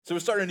So we're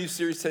starting a new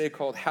series today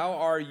called How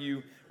Are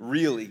You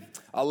Really?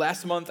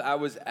 Last month I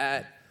was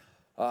at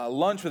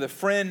lunch with a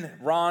friend,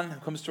 Ron,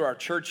 who comes to our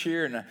church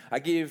here, and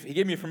he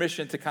gave me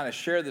permission to kind of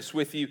share this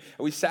with you.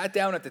 We sat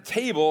down at the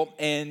table,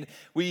 and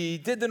we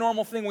did the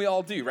normal thing we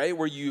all do, right?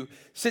 Where you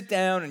sit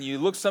down and you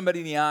look somebody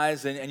in the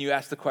eyes, and you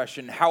ask the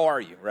question, how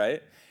are you,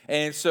 right?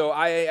 And so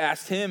I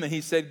asked him, and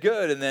he said,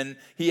 good. And then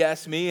he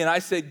asked me, and I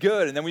said,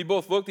 good. And then we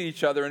both looked at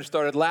each other and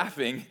started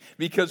laughing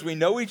because we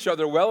know each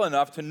other well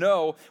enough to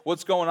know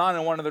what's going on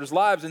in one another's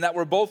lives and that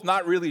we're both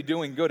not really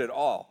doing good at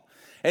all.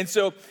 And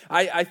so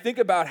I think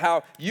about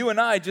how you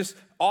and I just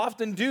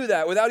often do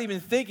that without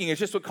even thinking. It's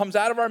just what comes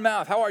out of our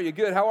mouth. How are you?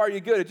 Good. How are you?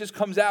 Good. It just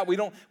comes out. We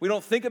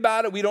don't think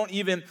about it. We don't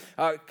even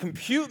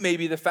compute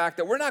maybe the fact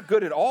that we're not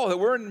good at all, that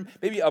we're in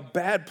maybe a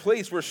bad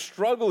place. We're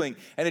struggling,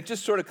 and it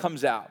just sort of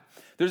comes out.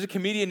 There's a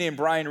comedian named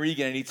Brian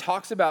Regan, and he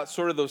talks about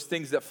sort of those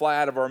things that fly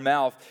out of our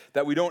mouth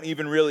that we don't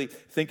even really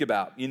think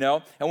about, you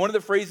know? And one of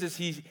the phrases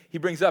he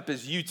brings up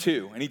is you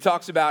too. And he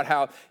talks about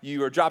how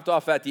you are dropped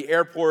off at the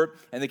airport,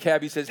 and the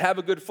cabbie says, have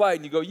a good flight.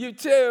 And you go, you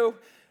too.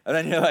 And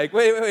then you're like,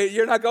 wait,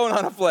 you're not going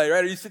on a flight,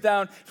 right? Or you sit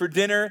down for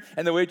dinner,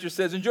 and the waitress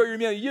says, enjoy your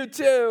meal. You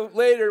too,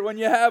 later when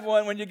you have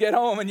one, when you get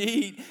home and you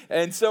eat.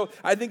 And so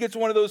I think it's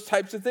one of those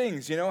types of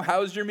things, you know,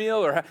 how's your meal?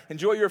 Or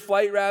enjoy your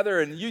flight,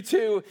 rather, and you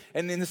too.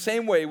 And in the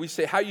same way, we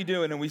say, how you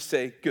doing? And we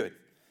say, good.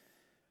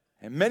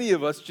 And many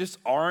of us just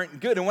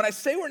aren't good. And when I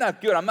say we're not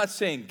good, I'm not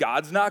saying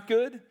God's not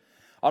good.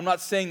 I'm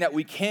not saying that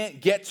we can't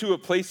get to a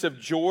place of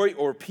joy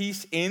or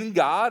peace in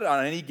God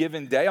on any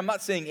given day. I'm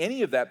not saying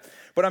any of that.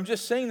 But I'm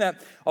just saying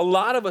that a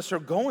lot of us are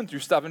going through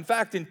stuff. In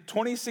fact, in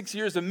 26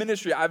 years of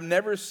ministry, I've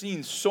never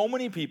seen so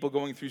many people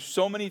going through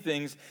so many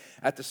things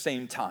at the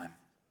same time.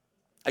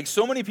 Like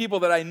so many people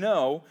that I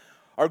know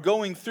are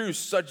going through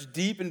such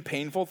deep and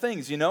painful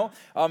things, you know?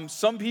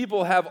 Some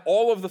people have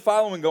all of the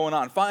following going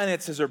on.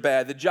 Finances are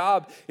bad. The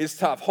job is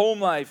tough. Home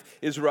life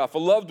is rough. A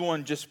loved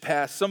one just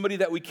passed. Somebody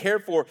that we care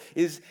for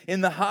is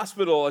in the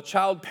hospital. A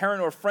child,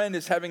 parent, or friend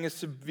is having a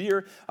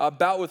severe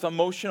bout with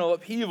emotional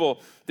upheaval.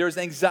 There's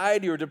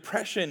anxiety or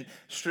depression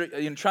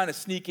trying to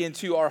sneak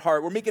into our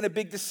heart. We're making a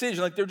big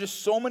decision. Like there are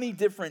just so many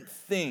different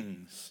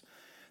things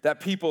that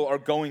people are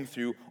going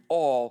through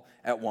all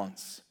at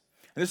once.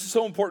 And this is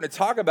so important to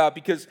talk about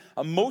because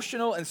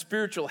emotional and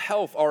spiritual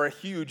health are a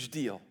huge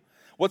deal.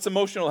 What's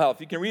emotional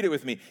health? You can read it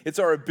with me. It's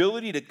our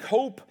ability to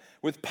cope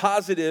with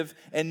positive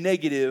and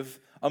negative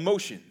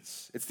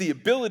emotions. It's the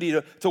ability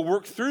to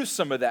work through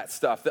some of that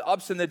stuff, the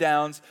ups and the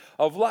downs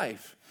of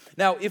life.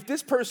 Now, if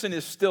this person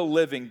is still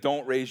living,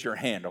 don't raise your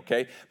hand,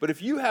 okay? But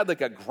if you had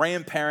like a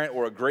grandparent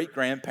or a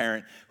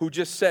great-grandparent who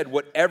just said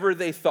whatever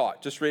they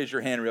thought, just raise your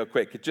hand real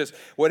quick. It just,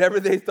 whatever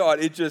they thought,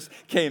 it just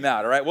came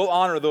out, all right? We'll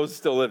honor those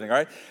still living, all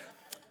right?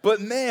 But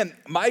man,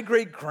 my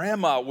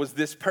great-grandma was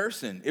this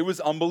person. It was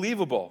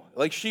unbelievable.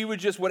 Like she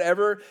would just,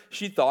 whatever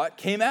she thought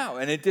came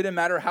out. And it didn't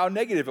matter how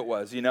negative it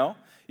was, you know?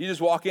 You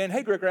just walk in,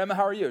 hey, great-grandma,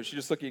 how are you? She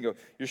just look at you and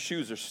go, your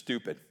shoes are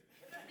stupid.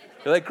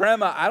 You're like,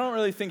 Grandma, I don't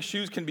really think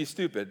shoes can be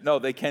stupid. No,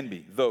 they can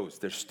be.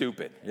 They're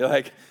stupid. You're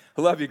like,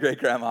 I love you,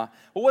 great-grandma.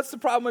 Well, what's the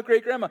problem with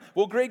great-grandma?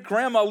 Well,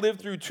 great-grandma lived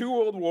through 2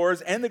 world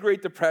wars and the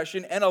Great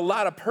Depression and a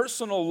lot of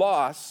personal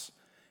loss,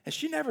 and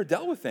she never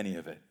dealt with any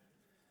of it.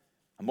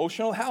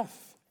 Emotional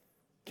health.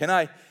 Can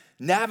I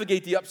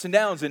navigate the ups and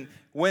downs? And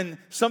when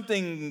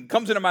something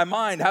comes into my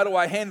mind, how do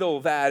I handle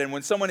that? And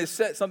when something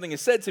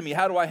is said to me,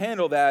 how do I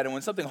handle that? And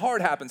when something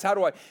hard happens, how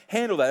do I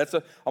handle that?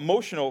 That's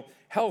emotional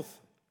health.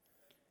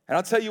 And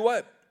I'll tell you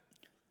what,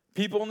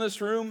 people in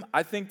this room,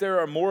 I think there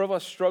are more of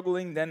us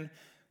struggling than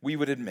we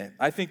would admit.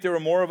 I think there are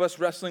more of us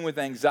wrestling with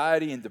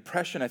anxiety and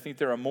depression. I think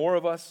there are more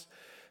of us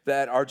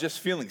that are just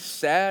feeling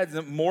sad.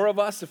 More of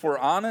us, if we're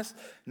honest,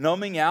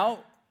 numbing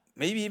out.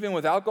 Maybe even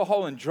with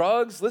alcohol and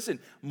drugs. Listen,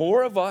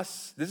 more of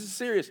us, this is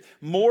serious,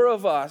 more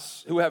of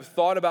us who have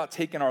thought about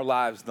taking our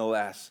lives in the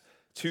last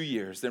 2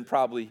 years than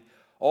probably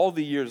all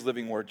the years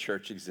Living Word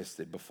Church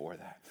existed before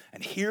that.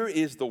 And here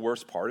is the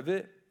worst part of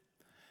it.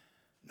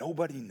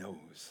 Nobody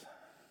knows.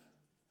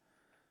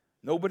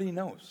 Nobody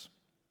knows.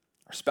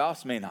 Our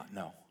spouse may not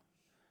know.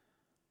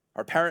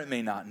 Our parent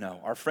may not know.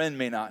 Our friend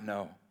may not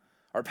know.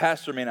 Our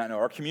pastor may not know.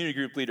 Our community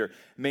group leader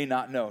may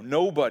not know.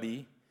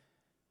 Nobody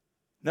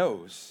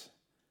knows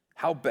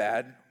how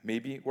bad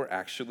maybe we're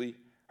actually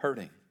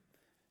hurting.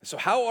 So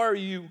how are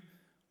you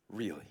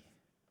really?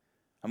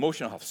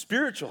 Emotional health,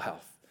 spiritual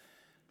health,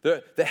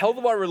 the health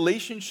of our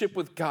relationship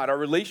with God, our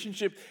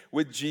relationship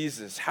with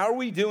Jesus. How are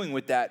we doing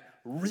with that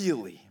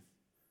really?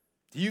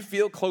 Do you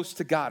feel close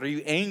to God? Are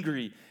you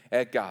angry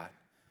at God?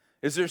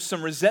 Is there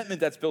some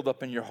resentment that's built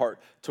up in your heart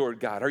toward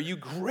God? Are you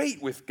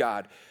great with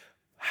God?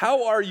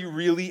 How are you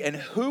really, and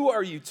who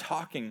are you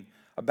talking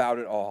about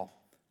it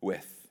all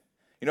with?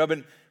 You know, I've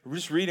been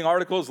just reading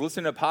articles,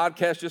 listening to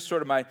podcasts, just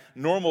sort of my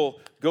normal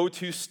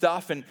go-to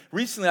stuff. And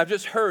recently I've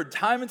just heard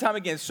time and time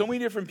again so many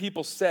different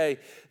people say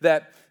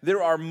that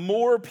there are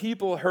more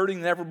people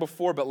hurting than ever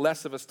before, but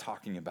less of us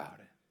talking about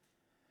it.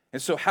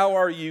 And so how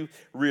are you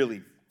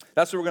really?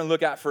 That's what we're going to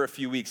look at for a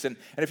few weeks. And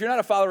if you're not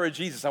a follower of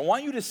Jesus, I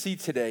want you to see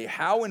today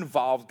how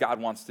involved God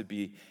wants to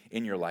be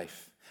in your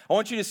life. I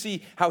want you to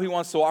see how he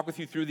wants to walk with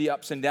you through the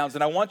ups and downs.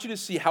 And I want you to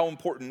see how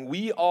important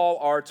we all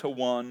are to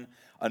one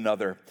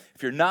another.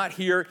 If you're not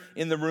here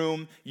in the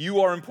room,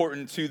 you are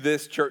important to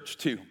this church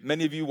too.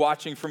 Many of you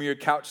watching from your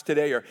couch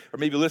today, or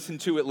maybe listen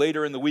to it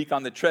later in the week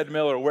on the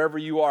treadmill or wherever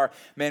you are,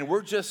 man,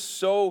 we're just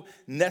so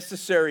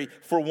necessary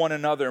for one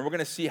another. And we're going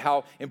to see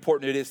how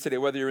important it is today,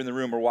 whether you're in the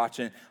room or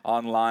watching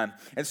online.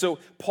 And so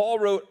Paul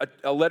wrote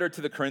a letter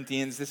to the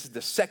Corinthians. This is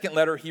the second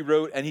letter he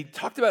wrote, and he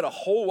talked about a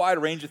whole wide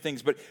range of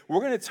things, but we're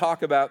going to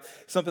talk about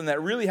something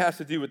that really has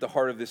to do with the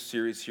heart of this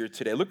series here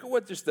today. Look at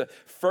what just the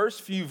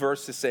first few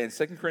verses say in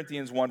 2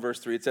 Corinthians 1, verse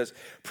 3. It says,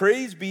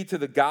 "Praise be to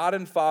the God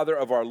and Father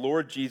of our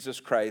Lord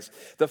Jesus Christ,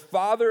 the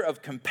Father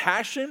of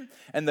compassion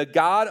and the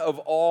God of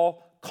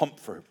all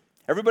comfort."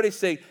 Everybody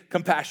say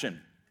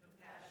compassion.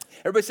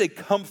 Everybody say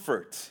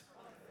comfort.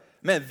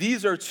 Man,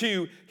 these are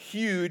two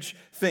huge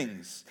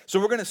things. So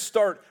we're going to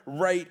start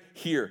right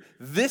here.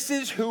 This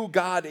is who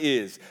God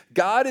is.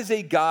 God is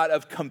a God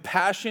of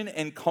compassion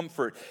and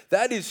comfort.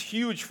 That is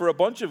huge for a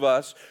bunch of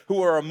us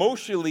who are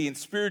emotionally and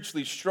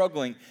spiritually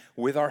struggling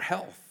with our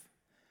health.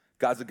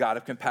 God's a God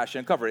of compassion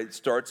and comfort. It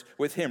starts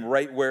with him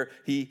right where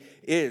he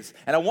is.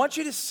 And I want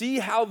you to see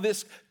how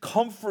this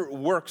comfort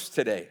works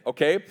today,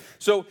 okay?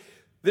 So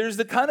there's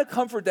the kind of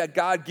comfort that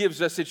God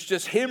gives us. It's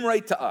just him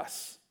right to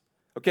us,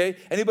 okay?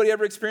 Anybody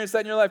ever experienced that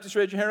in your life? Just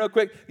raise your hand real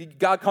quick.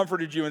 God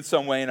comforted you in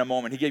some way in a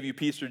moment. He gave you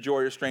peace or joy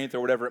or strength or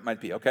whatever it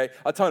might be, okay?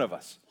 A ton of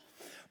us.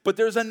 But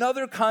there's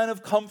another kind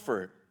of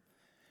comfort.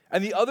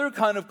 And the other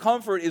kind of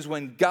comfort is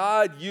when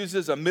God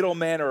uses a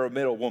middleman or a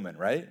middlewoman,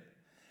 right?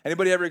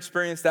 Anybody ever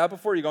experienced that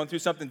before? You're going through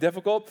something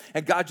difficult,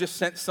 and God just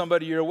sent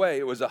somebody your way.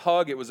 It was a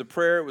hug, it was a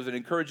prayer, it was an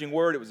encouraging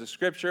word, it was a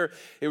scripture.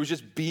 It was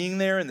just being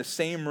there in the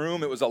same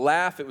room. It was a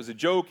laugh, it was a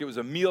joke, it was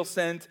a meal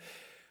sent.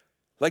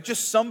 Like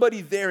just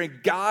somebody there,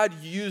 and God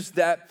used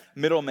that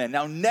middleman.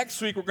 Now, next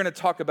week, we're going to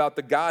talk about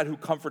the God who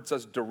comforts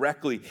us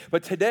directly.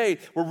 But today,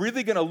 we're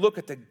really going to look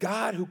at the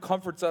God who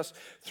comforts us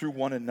through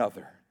one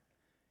another.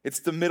 It's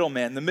the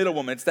middleman, the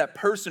middlewoman. It's that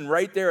person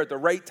right there at the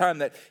right time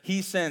that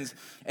he sends.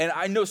 And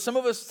I know some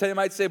of us today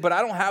might say, but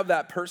I don't have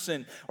that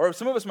person. Or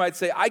some of us might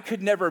say, I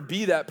could never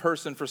be that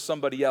person for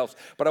somebody else.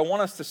 But I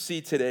want us to see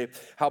today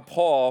how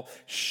Paul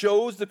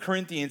shows the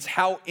Corinthians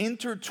how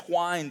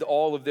intertwined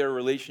all of their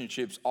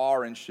relationships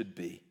are and should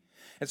be.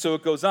 And so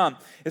it goes on.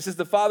 It says,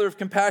 the Father of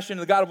compassion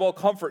and the God of all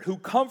comfort, who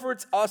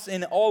comforts us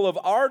in all of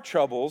our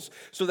troubles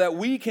so that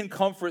we can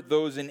comfort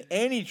those in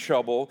any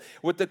trouble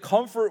with the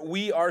comfort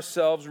we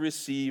ourselves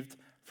received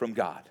from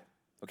God.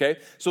 Okay?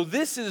 So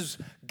this is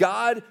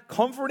God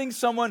comforting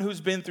someone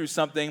who's been through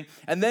something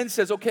and then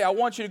says, okay, I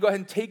want you to go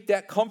ahead and take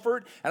that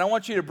comfort and I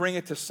want you to bring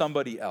it to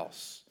somebody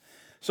else.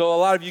 So a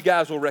lot of you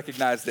guys will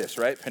recognize this,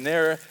 right?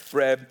 Panera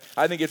bread.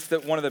 I think it's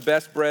one of the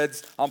best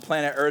breads on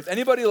planet Earth.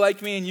 Anybody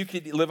like me and you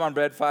could live on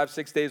bread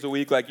 5-6 days a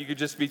week? Like you could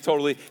just be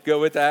totally good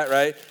with that,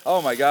 right?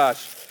 Oh my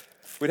gosh.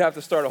 We'd have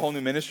to start a whole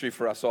new ministry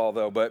for us all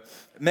though. But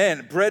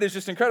man, bread is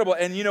just incredible.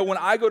 And you know, when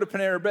I go to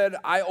Panera Bread,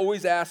 I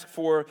always ask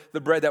for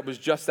the bread that was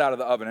just out of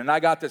the oven. And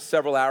I got this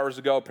several hours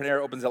ago. Panera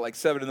opens at like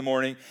 7 in the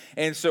morning.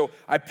 And so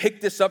I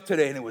picked this up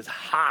today and it was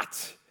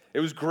hot. It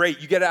was great.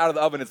 You get it out of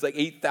the oven, it's like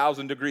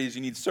 8,000 degrees.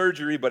 You need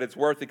surgery, but it's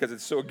worth it because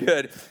it's so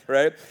good,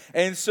 right?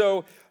 And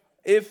so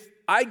if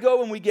I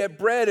go and we get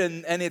bread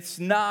and it's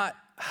not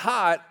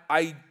hot,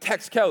 I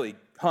text Kelly,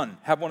 hun,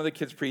 have one of the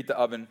kids preheat the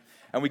oven.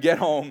 And we get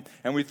home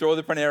and we throw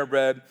the Panera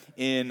bread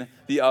in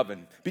the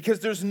oven. Because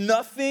there's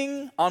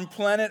nothing on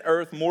planet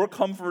Earth more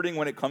comforting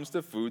when it comes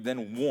to food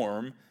than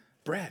warm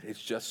bread.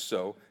 It's just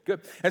so good.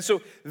 And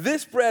so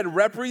this bread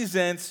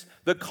represents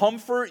the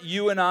comfort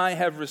you and I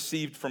have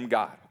received from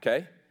God,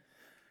 okay?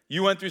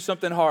 You went through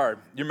something hard.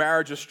 Your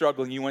marriage was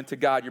struggling. You went to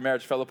God. Your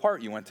marriage fell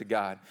apart. You went to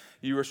God.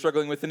 You were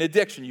struggling with an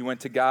addiction. You went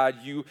to God.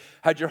 You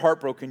had your heart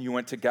broken. You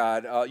went to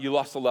God. You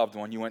lost a loved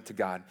one. You went to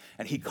God.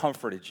 And he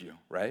comforted you,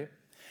 right?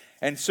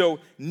 And so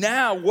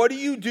now what do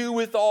you do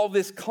with all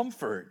this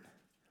comfort?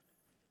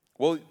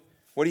 Well,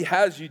 what he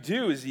has you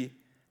do is he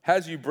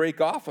has you break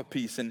off a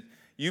piece and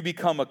you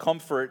become a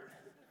comfort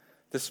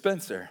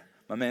dispenser.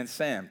 My man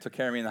Sam took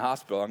care of me in the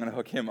hospital. I'm going to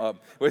hook him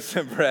up with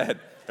some bread,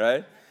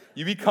 right?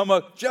 You become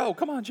a, Joe,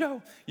 come on,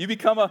 Joe. You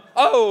become a,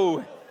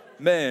 oh,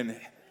 man,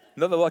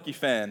 another lucky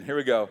fan. Here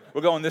we go. We're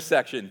going this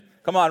section.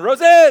 Come on,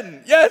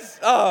 Roseanne, yes.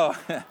 Oh,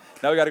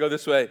 now we got to go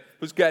this way.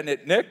 Who's getting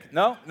it? Nick?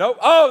 No? No?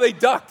 Oh, they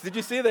ducked. Did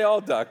you see? They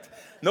all ducked.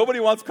 Nobody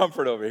wants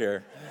comfort over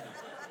here.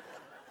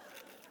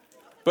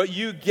 But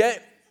you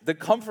get the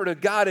comfort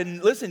of God,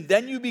 and listen,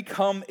 then you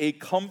become a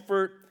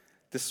comfort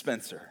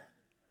dispenser.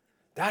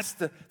 That's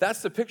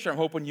the picture I'm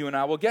hoping you and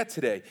I will get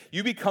today.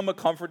 You become a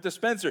comfort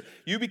dispenser.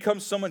 You become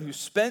someone who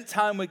spent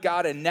time with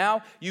God, and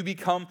now you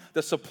become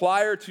the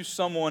supplier to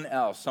someone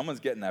else.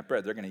 Someone's getting that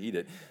bread. They're going to eat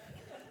it.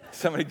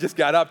 Somebody just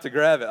got up to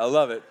grab it. I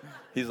love it.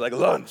 He's like,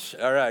 lunch.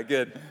 All right,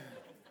 good.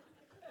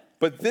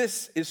 But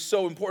this is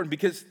so important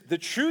because the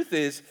truth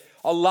is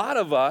a lot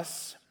of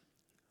us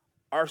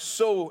are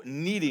so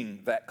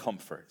needing that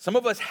comfort. Some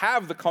of us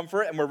have the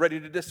comfort, and we're ready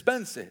to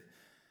dispense it.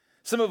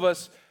 Some of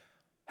us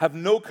have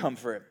no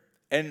comfort,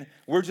 And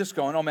we're just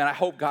going, oh man, I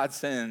hope God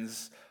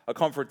sends a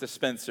comfort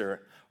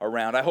dispenser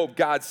around. I hope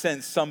God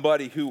sends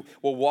somebody who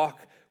will walk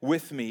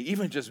with me,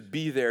 even just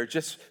be there,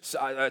 just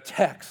a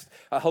text,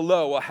 a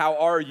hello, a how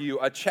are you,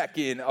 a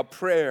check-in, a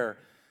prayer,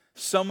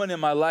 someone in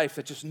my life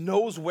that just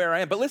knows where I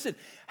am. But listen,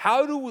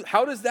 how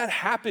does that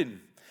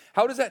happen?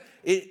 How does that?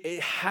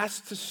 It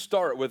has to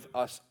start with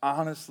us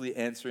honestly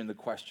answering the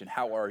question,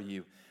 how are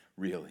you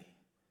really?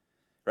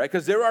 Right?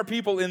 Because there are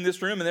people in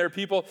this room and there are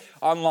people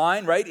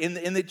online, right?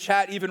 In the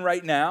chat even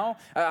right now.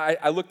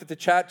 I looked at the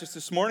chat just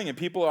this morning and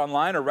people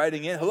online are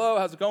writing in, hello,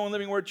 how's it going,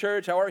 Living Word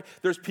Church? How are you?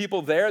 There's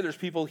people there, there's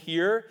people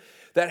here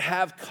that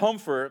have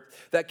comfort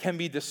that can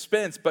be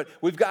dispensed, but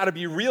we've got to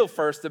be real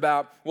first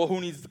about, well,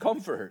 who needs the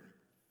comfort?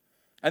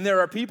 And there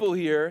are people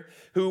here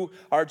who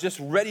are just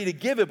ready to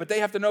give it, but they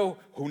have to know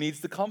who needs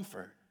the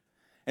comfort.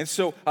 And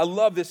so I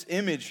love this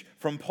image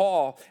from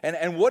Paul.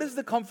 And what does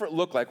the comfort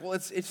look like? Well,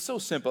 it's so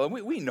simple. And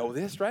we know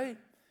this, right?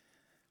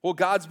 Well,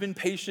 God's been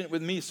patient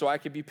with me, so I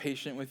can be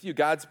patient with you.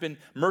 God's been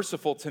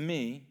merciful to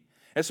me,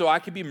 and so I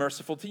can be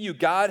merciful to you.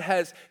 God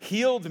has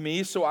healed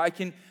me, so I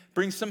can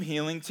bring some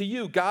healing to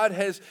you. God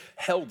has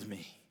held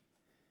me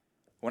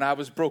when I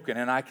was broken,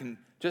 and I can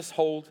just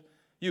hold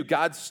you.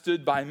 God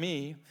stood by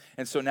me,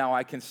 and so now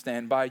I can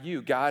stand by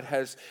you. God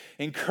has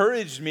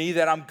encouraged me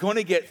that I'm going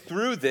to get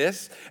through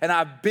this, and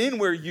I've been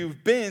where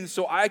you've been,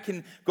 so I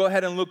can go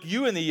ahead and look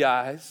you in the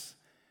eyes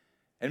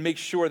and make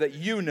sure that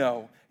you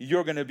know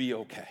you're going to be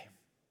okay.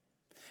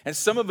 And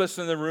some of us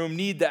in the room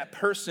need that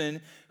person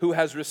who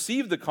has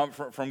received the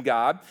comfort from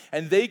God,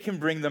 and they can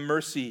bring the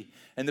mercy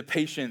and the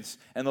patience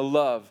and the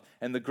love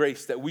and the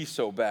grace that we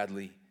so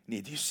badly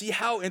need. Do you see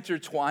how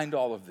intertwined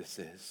all of this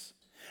is?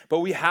 But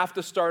we have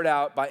to start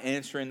out by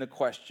answering the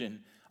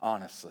question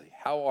honestly.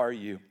 How are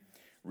you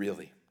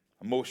really?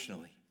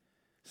 Emotionally,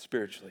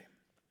 spiritually.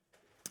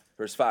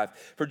 Verse 5.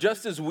 For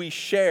just as we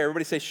share,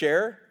 everybody say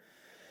share.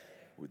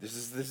 This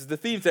is the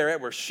theme there, right?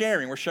 We're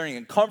sharing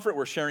in comfort,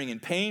 we're sharing in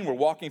pain, we're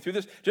walking through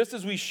this. Just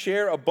as we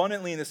share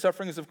abundantly in the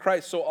sufferings of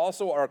Christ, so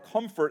also our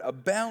comfort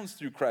abounds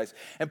through Christ.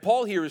 And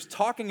Paul here is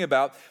talking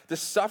about the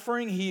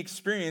suffering he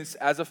experienced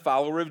as a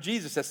follower of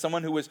Jesus, as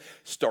someone who was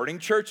starting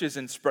churches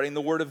and spreading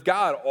the word of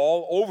God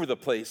all over the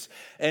place.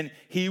 And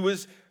he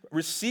was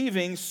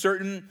receiving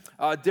certain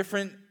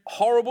different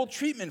horrible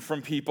treatment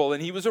from people,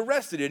 and he was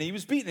arrested and he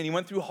was beaten and he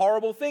went through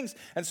horrible things.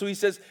 And so he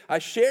says, I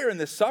share in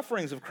the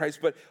sufferings of Christ,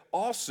 but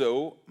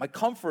also my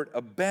comfort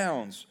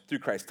abounds through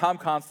Christ. Tom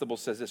Constable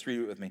says this,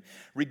 read it with me.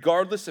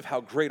 Regardless of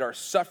how great our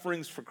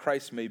sufferings for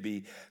Christ may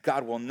be,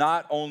 God will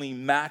not only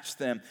match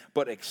them,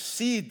 but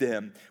exceed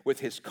them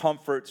with his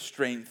comfort,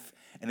 strength,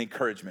 and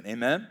encouragement.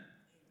 Amen?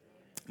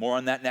 More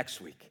on that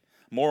next week.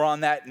 More on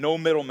that no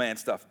middleman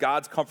stuff.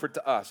 God's comfort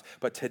to us.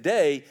 But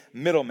today,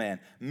 middleman,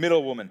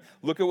 middlewoman.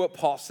 Look at what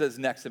Paul says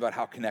next about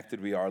how connected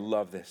we are. I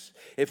love this.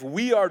 If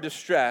we are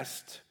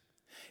distressed,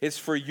 it's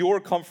for your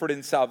comfort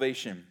and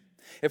salvation.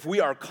 If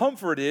we are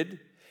comforted,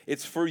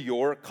 it's for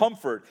your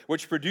comfort,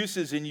 which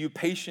produces in you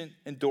patient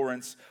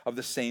endurance of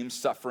the same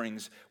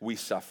sufferings we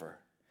suffer.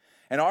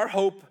 And our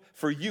hope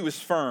for you is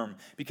firm,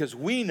 because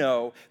we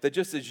know that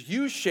just as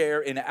you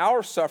share in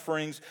our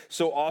sufferings,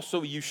 so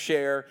also you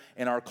share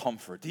in our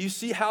comfort. Do you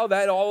see how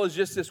that all is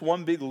just this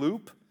one big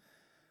loop?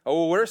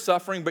 Oh, well, we're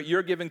suffering, but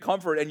you're giving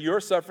comfort, and you're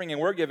suffering,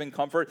 and we're giving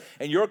comfort,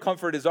 and your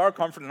comfort is our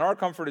comfort, and our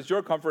comfort is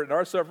your comfort, and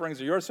our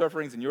sufferings are your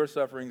sufferings, and your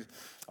sufferings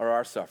are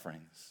our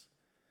sufferings.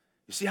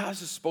 You see how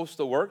this is supposed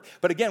to work?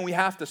 But again, we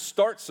have to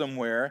start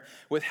somewhere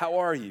with how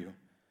are you?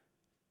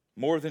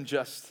 More than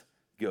just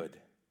good.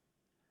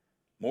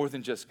 More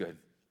than just good.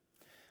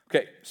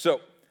 Okay,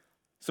 so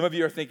some of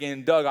you are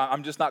thinking, Doug,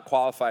 I'm just not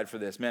qualified for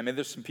this. Man, maybe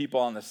there's some people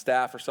on the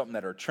staff or something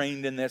that are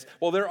trained in this.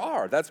 Well, there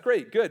are. That's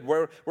great. Good.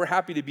 We're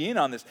happy to be in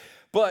on this.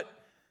 But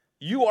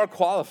you are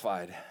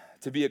qualified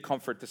to be a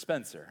comfort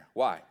dispenser.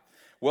 Why?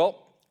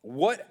 Well,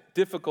 what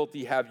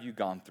difficulty have you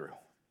gone through?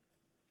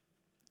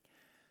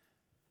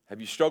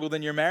 Have you struggled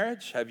in your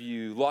marriage? Have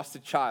you lost a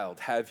child?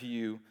 Have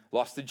you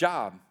lost a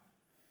job?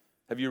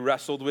 Have you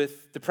wrestled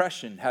with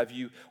depression? Have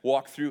you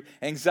walked through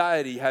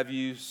anxiety? Have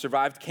you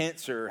survived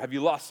cancer? Have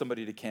you lost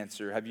somebody to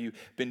cancer? Have you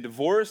been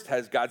divorced?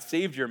 Has God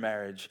saved your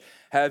marriage?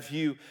 Have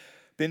you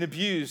been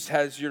abused?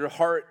 Has your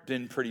heart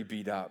been pretty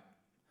beat up?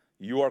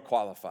 You are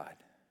qualified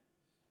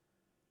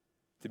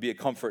to be a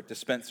comfort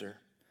dispenser,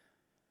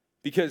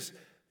 because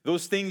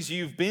those things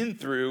you've been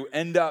through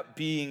end up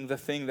being the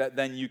thing that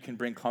then you can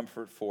bring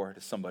comfort for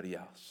to somebody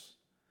else.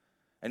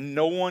 And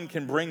no one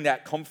can bring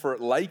that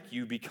comfort like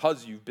you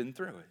because you've been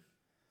through it.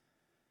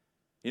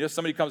 You know,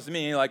 somebody comes to me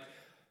and you're like,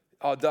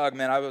 oh, Doug,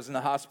 man, I was in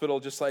the hospital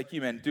just like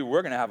you, man. Dude,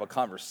 we're going to have a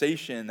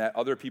conversation that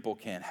other people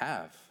can't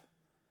have.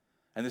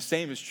 And the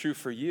same is true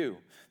for you.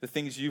 The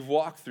things you've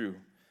walked through,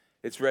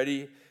 it's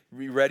ready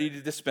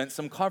to dispense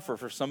some comfort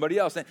for somebody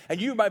else.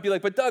 And you might be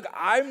like, but Doug,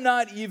 I'm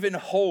not even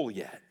whole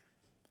yet.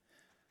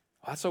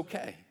 Well, that's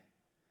okay.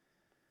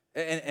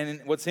 And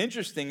what's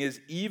interesting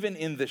is even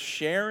in the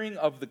sharing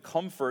of the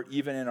comfort,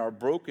 even in our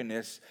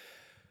brokenness,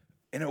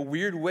 in a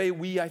weird way,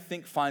 we, I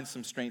think, find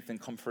some strength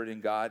and comfort in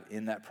God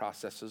in that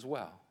process as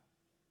well.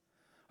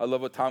 I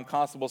love what Tom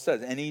Constable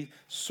says. Any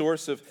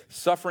source of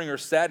suffering or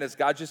sadness,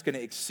 God's just going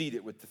to exceed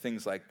it with the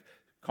things like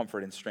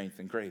comfort and strength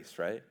and grace,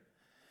 right?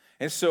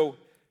 And so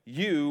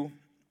you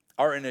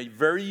are in a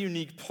very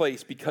unique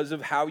place because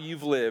of how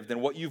you've lived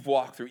and what you've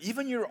walked through,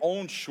 even your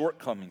own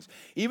shortcomings,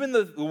 even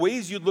the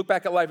ways you look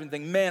back at life and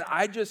think, man,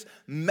 I just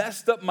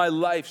messed up my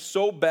life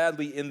so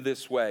badly in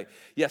this way.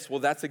 Yes, well,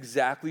 that's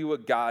exactly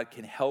what God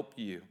can help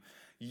you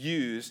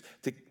use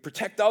to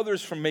protect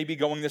others from maybe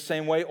going the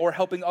same way or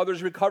helping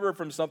others recover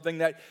from something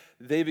that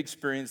they've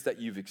experienced that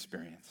you've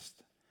experienced.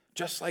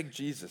 Just like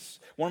Jesus.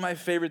 One of my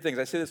favorite things,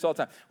 I say this all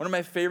the time, one of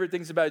my favorite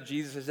things about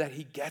Jesus is that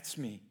he gets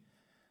me.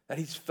 That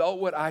he's felt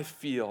what I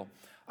feel.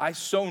 I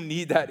so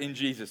need that in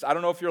Jesus. I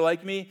don't know if you're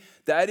like me.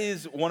 That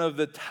is one of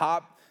the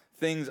top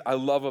things I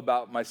love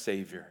about my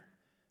Savior,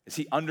 is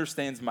he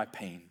understands my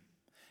pain.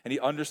 And he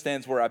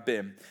understands where I've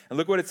been. And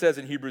look what it says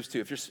in Hebrews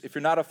 2. If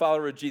you're not a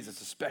follower of Jesus,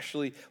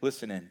 especially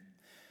listen in.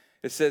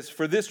 It says,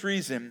 for this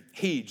reason,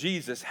 he,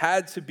 Jesus,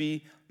 had to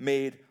be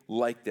made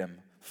like them,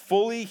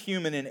 fully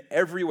human in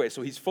every way.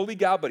 So he's fully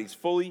God, but he's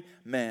fully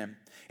man,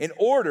 in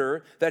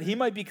order that he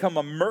might become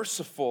a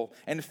merciful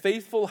and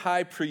faithful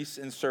high priest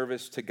in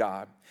service to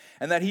God,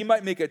 and that he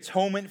might make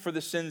atonement for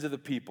the sins of the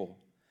people.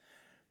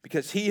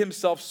 Because he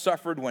himself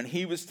suffered when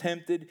he was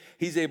tempted,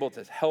 he's able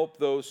to help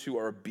those who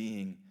are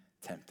being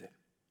tempted.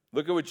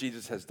 Look at what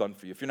Jesus has done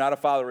for you. If you're not a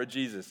follower of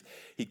Jesus,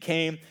 he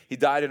came, he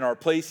died in our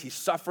place, he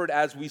suffered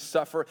as we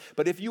suffer.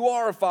 But if you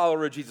are a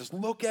follower of Jesus,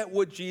 look at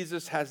what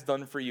Jesus has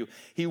done for you.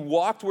 He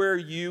walked where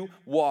you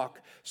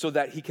walk so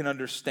that he can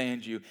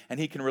understand you and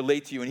he can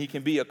relate to you and he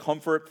can be a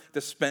comfort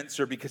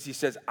dispenser because he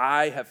says,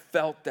 I have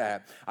felt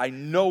that. I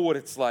know what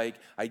it's like.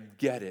 I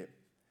get it.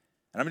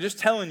 And I'm just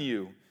telling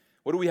you,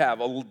 what do we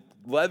have?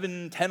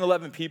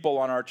 11 people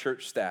on our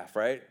church staff,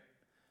 right?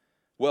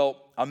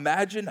 Well,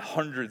 imagine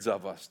hundreds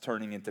of us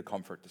turning into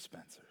comfort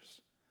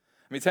dispensers.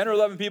 I mean, 10 or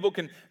 11 people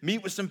can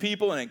meet with some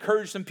people and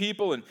encourage some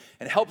people and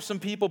help some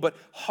people, but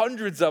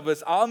hundreds of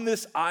us on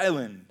this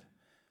island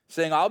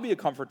saying, I'll be a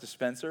comfort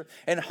dispenser,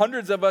 and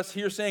hundreds of us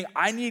here saying,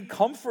 I need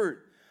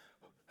comfort.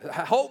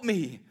 Help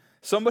me.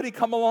 Somebody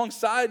come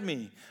alongside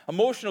me.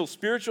 Emotional,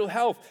 spiritual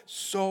health,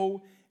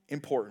 so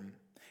important.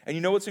 And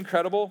you know what's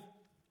incredible?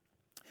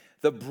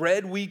 The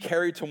bread we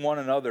carry to one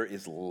another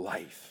is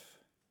life.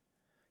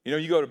 You know,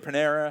 you go to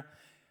Panera,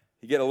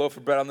 you get a loaf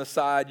of bread on the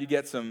side, you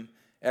get some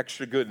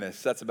extra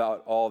goodness. That's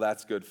about all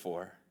that's good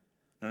for.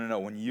 No.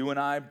 When you and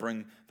I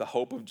bring the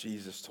hope of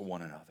Jesus to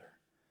one another,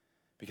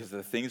 because of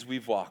the things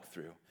we've walked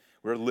through,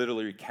 we're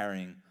literally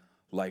carrying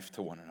life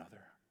to one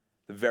another.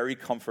 The very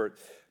comfort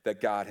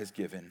that God has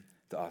given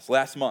to us.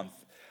 Last month,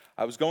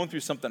 I was going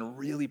through something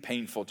really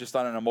painful, just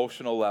on an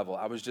emotional level.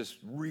 I was just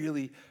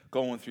really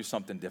going through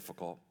something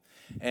difficult.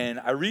 And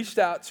I reached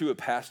out to a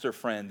pastor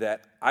friend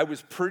that I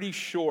was pretty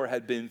sure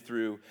had been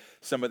through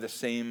some of the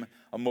same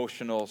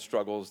emotional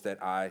struggles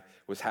that I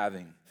was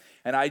having.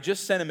 And I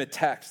just sent him a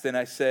text and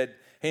I said,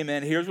 hey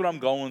man, here's what I'm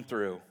going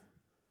through.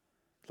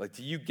 Like,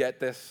 do you get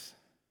this?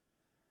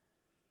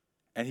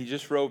 And he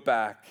just wrote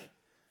back,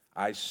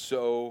 I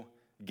so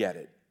get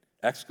it.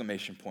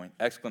 Exclamation point,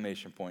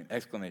 exclamation point,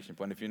 exclamation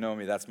point. If you know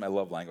me, that's my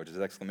love language, is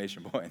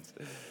exclamation points.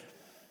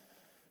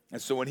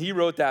 And so when he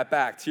wrote that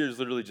back, tears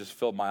literally just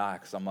filled my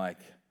eyes because I'm like,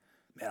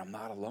 man, I'm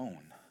not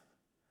alone.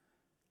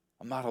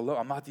 I'm not alone.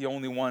 I'm not the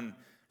only one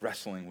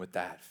wrestling with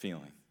that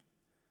feeling.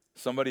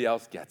 Somebody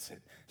else gets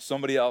it.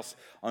 Somebody else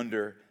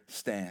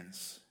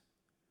understands.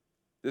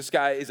 This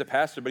guy is a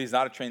pastor, but he's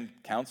not a trained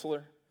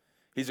counselor.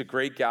 He's a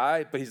great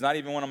guy, but he's not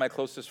even one of my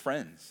closest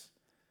friends.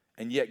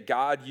 And yet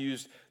God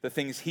used the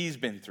things he's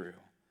been through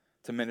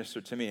to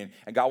minister to me.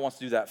 And God wants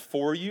to do that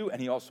for you, and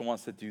he also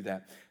wants to do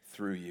that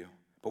through you.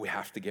 But we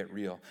have to get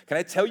real. Can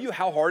I tell you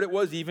how hard it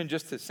was even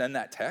just to send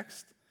that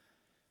text?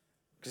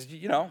 Because,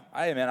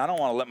 I don't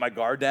want to let my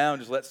guard down,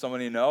 just let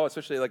somebody know,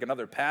 especially like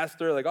another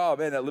pastor, like, oh,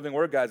 man, that Living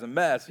Word guy's a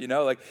mess,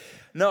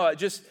 No,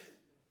 just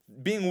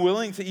being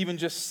willing to even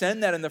just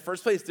send that in the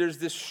first place, there's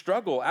this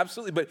struggle,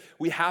 absolutely. But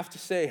we have to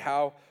say,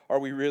 how are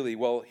we really?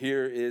 Well,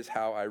 here is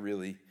how I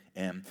really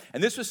am.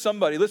 And this was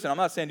somebody, listen, I'm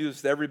not saying do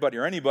this to everybody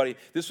or anybody.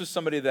 This was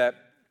somebody that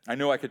I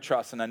know I could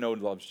trust and I know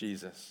loves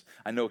Jesus.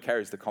 I know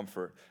carries the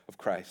comfort of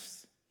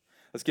Christ.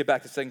 Let's get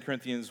back to 2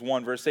 Corinthians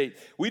 1, verse 8.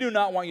 We do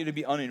not want you to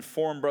be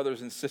uninformed,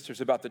 brothers and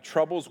sisters, about the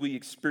troubles we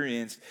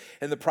experienced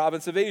in the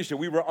province of Asia.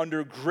 We were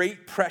under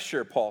great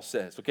pressure, Paul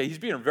says. Okay, he's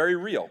being very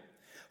real.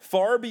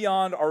 Far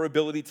beyond our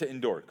ability to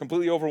endure,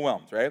 completely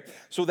overwhelmed, right?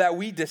 So that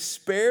we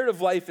despaired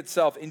of life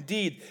itself.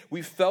 Indeed,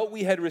 we felt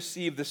we had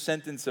received the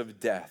sentence of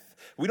death.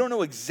 We don't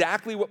know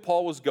exactly what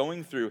Paul was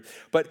going through,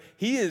 but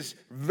he is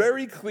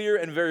very clear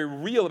and very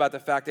real about the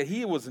fact that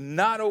he was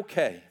not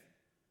okay.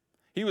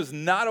 He was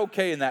not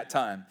okay in that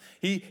time.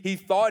 He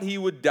thought he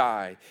would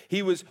die.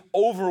 He was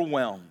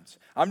overwhelmed.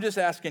 I'm just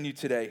asking you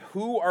today,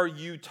 who are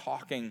you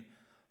talking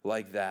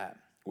like that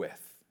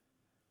with?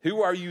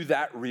 Who are you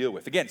that real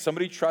with? Again,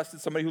 somebody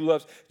trusted, somebody who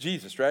loves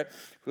Jesus, right?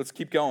 Let's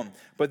keep going.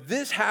 But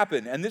this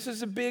happened, and this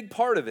is a big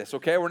part of this,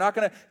 okay? We're not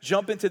going to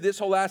jump into this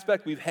whole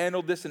aspect. We've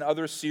handled this in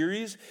other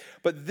series.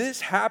 But this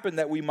happened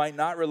that we might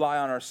not rely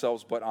on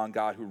ourselves, but on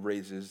God who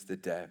raises the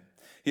dead.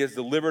 He has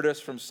delivered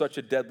us from such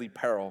a deadly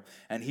peril,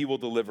 and he will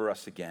deliver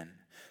us again.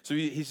 So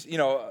he's,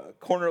 a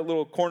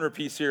little corner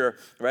piece here,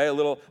 right? A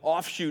little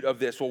offshoot of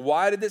this. Well,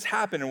 why did this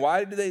happen? And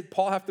why did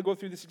Paul have to go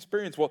through this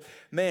experience? Well,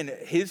 man,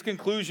 his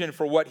conclusion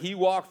for what he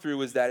walked through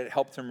is that it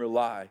helped him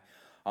rely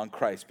on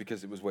Christ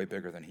because it was way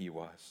bigger than he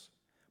was.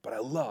 But I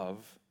love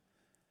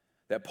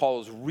that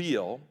Paul is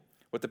real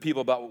with the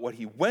people about what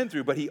he went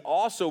through, but he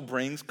also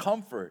brings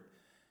comfort.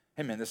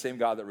 Hey, man, the same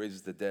God that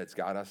raises the dead's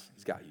got us.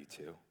 He's got you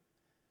too.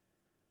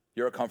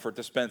 You're a comfort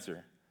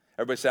dispenser.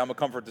 Everybody say, I'm a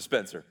comfort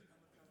dispenser.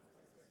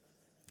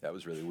 That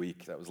was really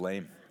weak. That was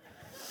lame.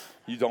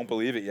 You don't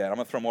believe it yet. I'm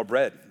going to throw more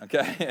bread,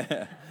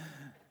 okay?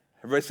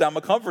 Everybody say, I'm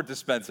a comfort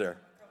dispenser.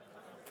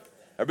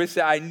 Everybody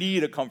say, I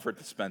need a comfort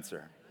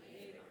dispenser.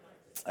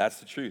 That's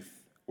the truth.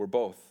 We're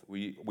both.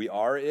 We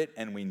are it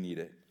and we need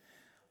it.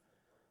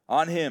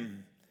 On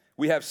him,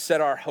 we have set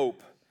our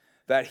hope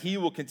that he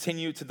will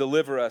continue to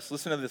deliver us.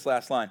 Listen to this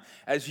last line.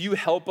 As you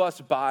help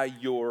us by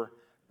your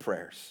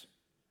prayers.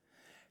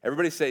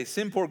 Everybody say,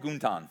 Simpor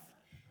Guntan.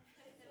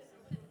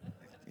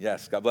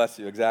 Yes, God bless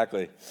you,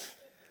 exactly.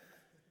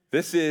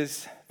 This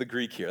is the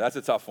Greek here. That's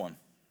a tough one.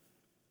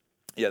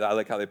 Yeah, I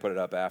like how they put it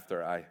up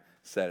after I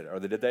said it. Or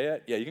did they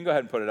yet? Yeah, you can go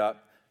ahead and put it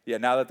up. Yeah,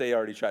 now that they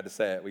already tried to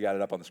say it, we got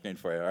it up on the screen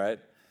for you, all right?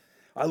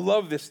 I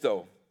love this,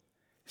 though.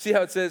 See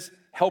how it says,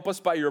 help us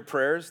by your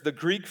prayers? The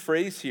Greek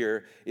phrase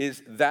here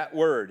is that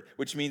word,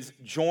 which means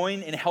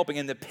join in helping.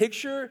 And the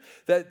picture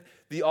that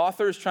the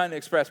author is trying to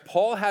express,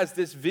 Paul has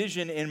this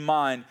vision in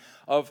mind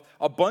of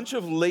a bunch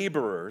of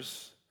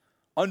laborers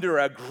under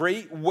a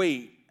great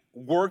weight,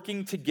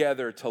 working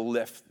together to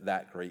lift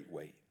that great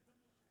weight.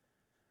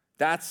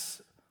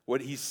 That's what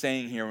he's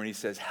saying here when he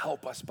says,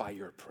 help us by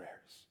your prayers.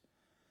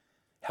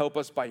 Help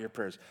us by your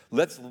prayers.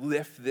 Let's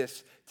lift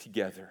this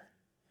together.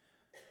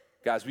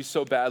 Guys, we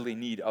so badly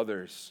need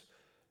others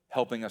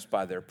helping us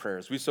by their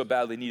prayers. We so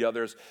badly need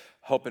others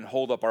helping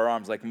hold up our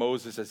arms, like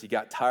Moses as he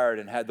got tired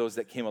and had those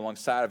that came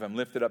alongside of him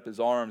lifted up his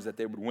arms that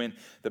they would win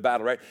the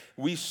battle, right?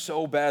 We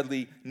so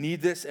badly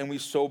need this, and we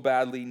so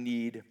badly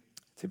need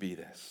to be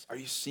this. Are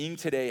you seeing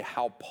today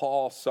how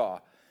Paul saw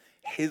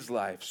his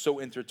life so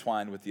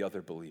intertwined with the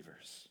other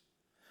believers?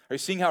 Are you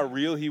seeing how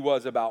real he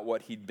was about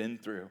what he'd been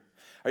through?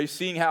 Are you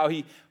seeing how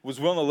he was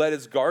willing to let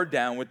his guard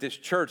down with this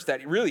church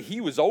that really he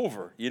was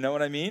over? You know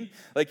what I mean?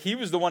 Like he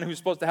was the one who was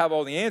supposed to have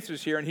all the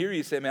answers here, and here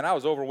you say, man, I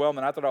was overwhelmed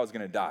and I thought I was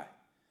going to die.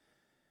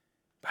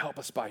 But help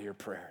us by your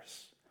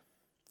prayers.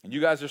 And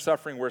you guys are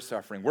suffering, we're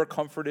suffering. We're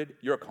comforted,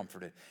 you're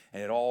comforted.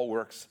 And it all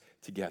works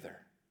together.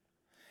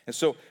 And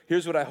so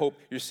here's what I hope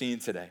you're seeing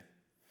today.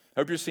 I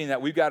hope you're seeing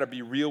that we've got to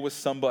be real with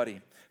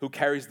somebody who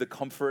carries the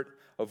comfort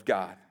of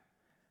God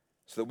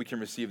so that we can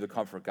receive the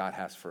comfort God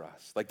has for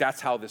us. Like that's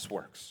how this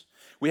works.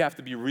 We have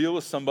to be real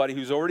with somebody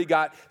who's already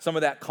got some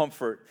of that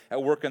comfort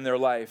at work in their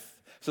life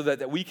so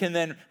that we can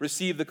then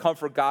receive the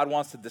comfort God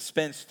wants to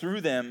dispense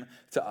through them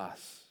to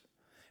us.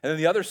 And then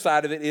the other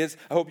side of it is,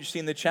 I hope you're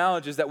seeing the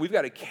challenge is that we've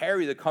got to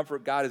carry the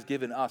comfort God has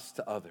given us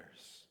to others.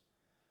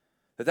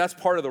 That's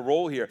part of the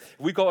role here. If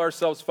we call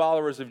ourselves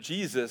followers of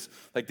Jesus,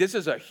 like this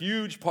is a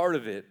huge part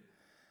of it,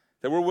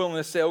 that we're willing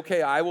to say,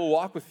 okay, I will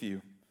walk with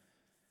you.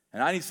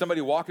 And I need somebody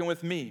walking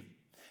with me.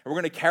 And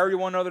we're going to carry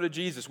one another to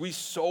Jesus. We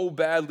so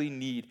badly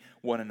need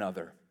one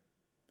another.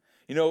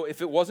 You know,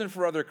 if it wasn't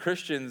for other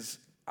Christians,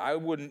 I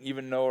wouldn't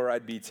even know where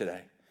I'd be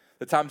today.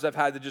 The times I've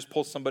had to just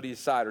pull somebody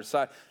aside,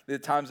 the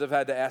times I've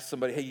had to ask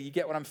somebody, hey, you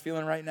get what I'm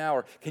feeling right now?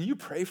 Or can you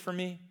pray for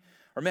me?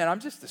 Or man, I'm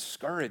just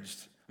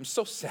discouraged. I'm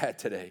so sad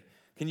today.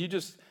 Can you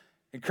just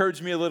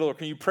encourage me a little? Or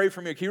can you pray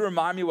for me? Or can you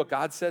remind me what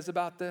God says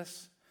about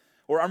this?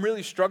 Or I'm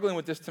really struggling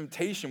with this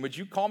temptation. Would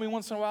you call me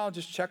once in a while and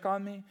just check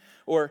on me?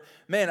 Or,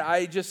 man,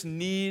 I just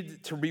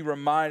need to be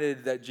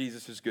reminded that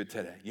Jesus is good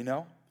today, you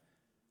know?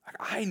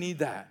 I need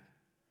that.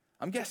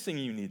 I'm guessing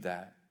you need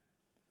that.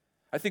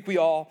 I think we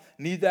all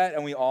need that,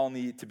 and we all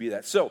need to be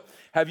that. So,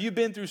 have you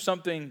been through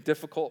something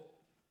difficult?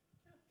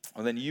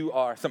 Well, then you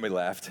are, somebody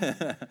laughed.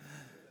 Then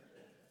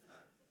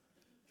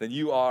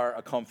you are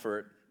a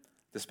comfort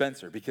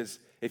dispenser, because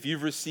if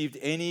you've received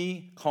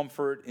any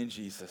comfort in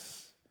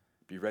Jesus,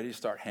 be ready to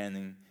start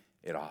handing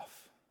it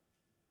off.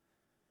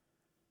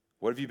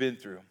 What have you been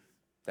through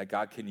that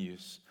God can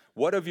use?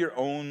 What of your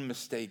own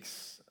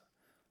mistakes?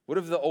 What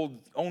of the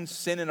own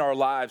sin in our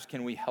lives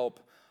can we help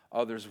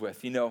others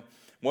with? You know,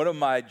 one of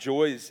my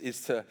joys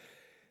is to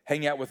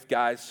hang out with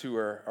guys who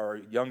are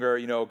younger,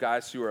 you know,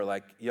 guys who are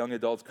like young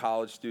adults,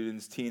 college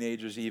students,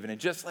 teenagers even, and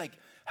just like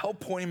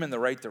help point them in the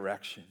right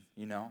direction,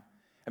 you know?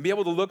 And be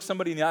able to look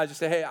somebody in the eyes and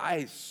say, hey,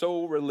 I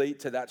so relate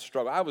to that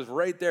struggle. I was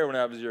right there when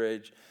I was your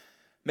age.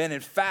 Man,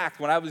 in fact,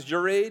 when I was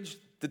your age,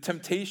 the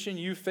temptation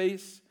you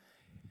face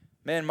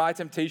man, my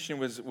temptation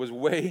was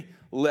way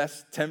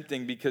less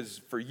tempting because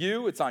for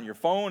you, it's on your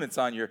phone, it's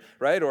on your,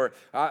 right? Or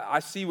I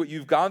see what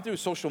you've gone through,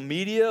 social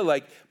media,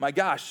 like, my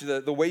gosh,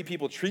 the way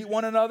people treat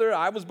one another.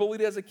 I was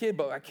bullied as a kid,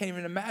 but I can't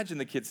even imagine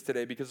the kids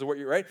today because of what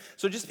you're, right?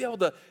 So just be able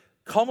to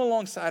come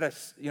alongside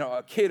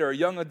a kid or a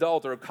young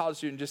adult or a college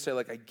student and just say,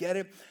 like, I get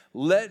it.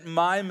 Let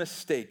my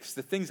mistakes,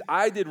 the things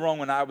I did wrong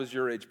when I was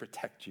your age,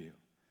 protect you.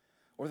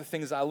 Or the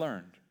things I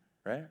learned,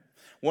 right?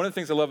 One of the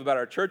things I love about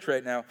our church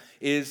right now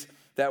is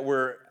that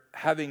we're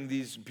having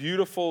these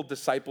beautiful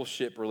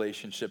discipleship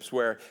relationships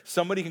where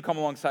somebody can come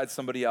alongside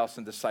somebody else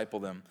and disciple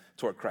them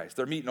toward Christ.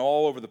 They're meeting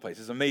all over the place.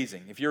 It's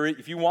amazing. If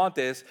you want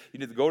this, you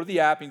need to go to the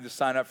app and you need to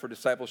sign up for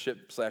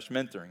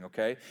discipleship/mentoring,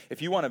 okay?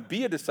 If you want to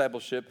be a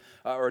discipleship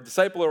or a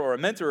discipler or a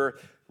mentor,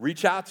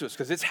 reach out to us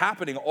because it's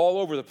happening all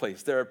over the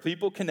place. There are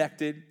people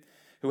connected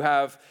who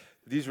have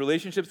these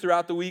relationships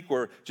throughout the week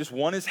where just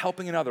one is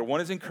helping another, one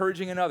is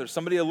encouraging another.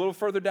 Somebody a little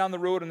further down the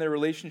road in their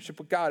relationship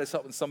with God is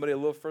helping somebody a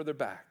little further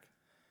back.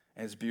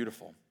 And it's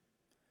beautiful.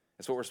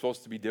 It's what we're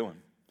supposed to be doing.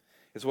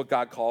 It's what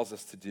God calls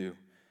us to do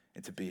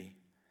and to be.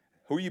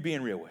 Who are you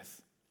being real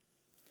with?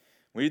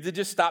 We need to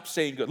just stop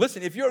saying good.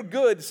 Listen, if you're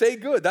good, say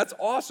good. That's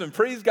awesome.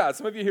 Praise God.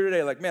 Some of you here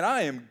today are like, man,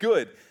 I am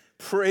good.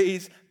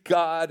 Praise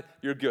God,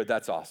 you're good.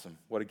 That's awesome.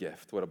 What a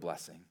gift. What a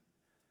blessing.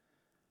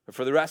 But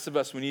for the rest of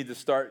us, we need to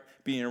start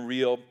being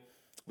real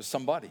with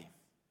somebody.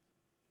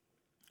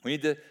 We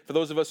need to, for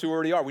those of us who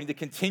already are, we need to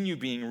continue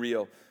being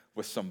real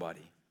with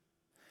somebody.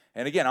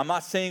 And again, I'm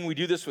not saying we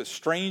do this with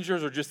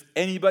strangers or just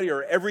anybody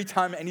or every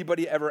time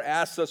anybody ever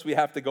asks us, we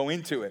have to go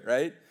into it,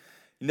 right?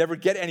 You never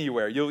get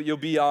anywhere. You'll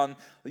be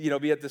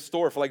be at the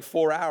store for like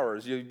 4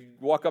 hours. You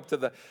walk up to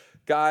the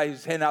guy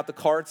who's handing out the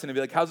carts and he'll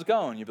be like, how's it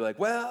going? You'll be like,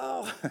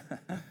 well,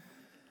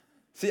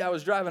 see, I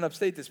was driving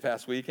upstate this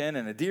past weekend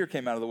and a deer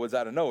came out of the woods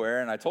out of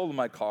nowhere and I told him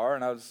my car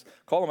and I was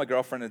calling my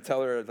girlfriend to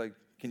tell her, like,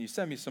 can you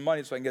send me some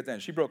money so I can get that?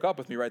 And she broke up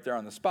with me right there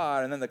on the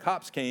spot. And then the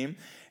cops came,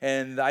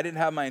 and I didn't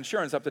have my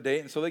insurance up to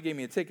date, and so they gave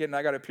me a ticket, and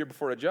I got to appear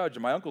before a judge.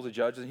 And my uncle's a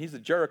judge, and he's a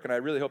jerk, and I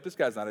really hope this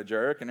guy's not a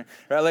jerk. And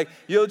right, like,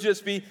 you'll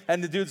just be,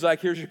 and the dude's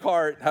like, here's your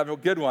cart, have a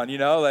good one,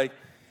 like.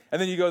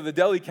 And then you go to the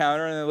deli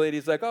counter, and the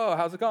lady's like, oh,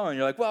 how's it going?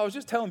 You're like, well, I was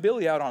just telling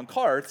Billy out on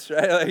carts,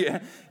 right? Like,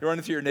 you run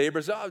into your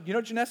neighbors. Oh,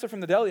 Janessa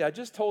from the deli, I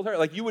just told her.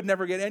 Like, you would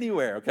never get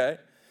anywhere, okay?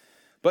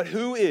 But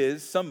who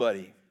is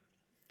somebody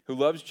who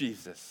loves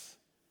Jesus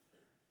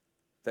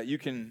that you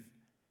can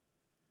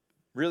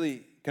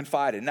really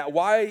confide in? Now,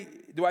 why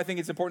do I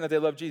think it's important that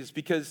they love Jesus?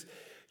 Because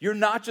you're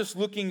not just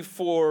looking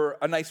for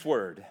a nice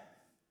word.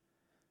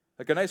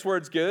 Like, a nice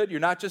word's good. You're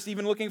not just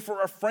even looking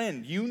for a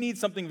friend. You need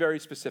something very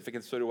specific,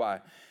 and so do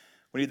I.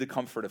 We need the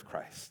comfort of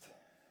Christ.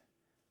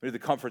 We need the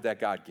comfort that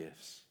God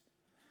gives.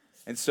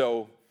 And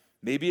so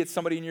maybe it's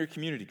somebody in your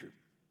community group.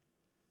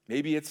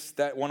 Maybe it's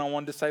that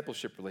one-on-one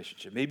discipleship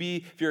relationship. Maybe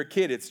if you're a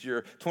kid, it's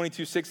your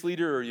 22-6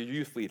 leader or your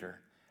youth leader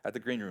at the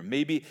green room.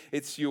 Maybe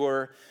it's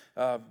your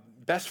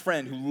best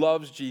friend who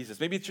loves Jesus.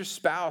 Maybe it's your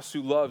spouse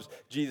who loves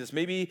Jesus.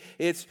 Maybe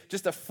it's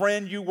just a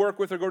friend you work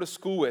with or go to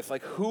school with.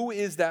 Like, who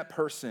is that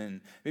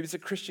person? Maybe it's a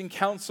Christian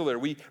counselor.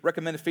 We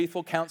recommend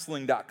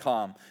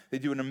faithfulcounseling.com. They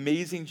do an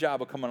amazing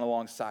job of coming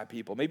alongside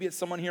people. Maybe it's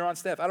someone here on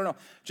staff. I don't know.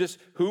 Just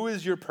who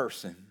is your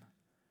person?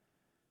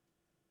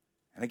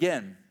 And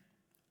again,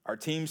 our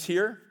team's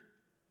here.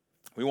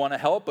 We want to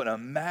help, but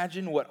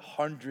imagine what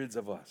hundreds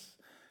of us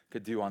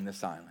could do on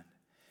this island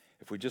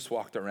if we just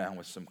walked around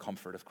with some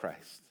comfort of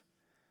Christ.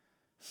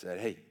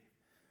 Said, hey,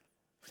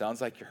 sounds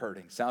like you're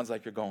hurting. Sounds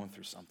like you're going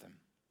through something.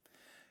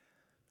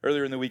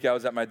 Earlier in the week, I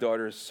was at my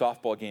daughter's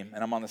softball game,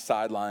 and I'm on the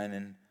sideline,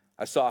 and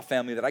I saw a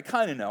family that I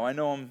kind of know. I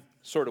know them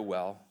sort of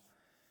well.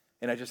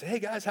 And I just said, hey,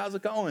 guys, how's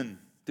it going?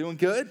 Doing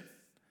good?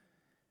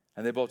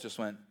 And they both just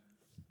went,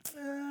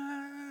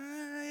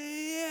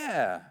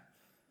 yeah.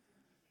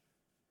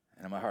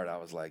 And in my heart, I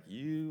was like,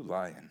 you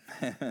lying.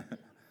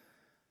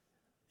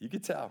 You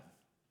could tell.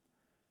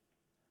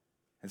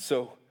 And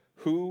so,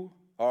 who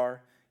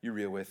are you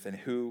real with, and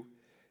who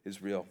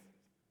is real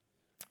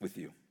with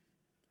you?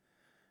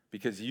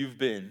 Because you've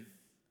been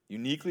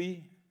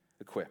uniquely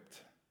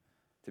equipped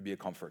to be a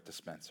comfort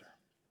dispenser.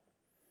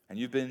 And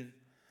you've been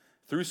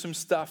through some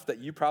stuff that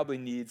you probably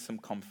need some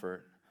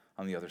comfort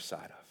on the other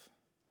side of.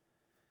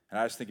 And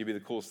I just think it'd be the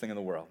coolest thing in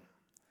the world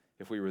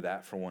if we were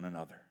that for one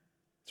another.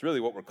 It's really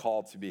what we're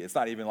called to be. It's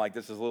not even like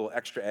this is a little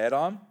extra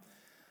add-on.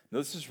 No,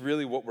 this is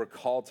really what we're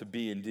called to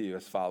be and do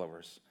as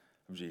followers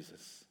of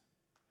Jesus.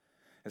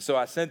 And so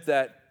I sent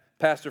that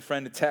pastor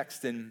friend a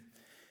text, and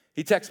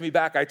he texted me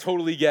back, I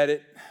totally get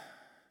it.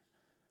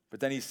 But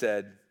then he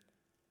said,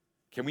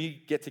 can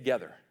we get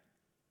together?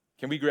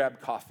 Can we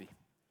grab coffee?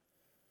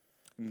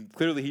 And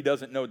clearly he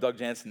doesn't know Doug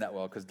Jansen that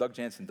well, because Doug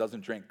Jansen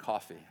doesn't drink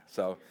coffee.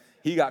 So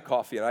he got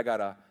coffee, and I got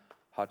a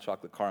hot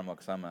chocolate caramel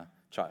because I'm a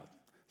child.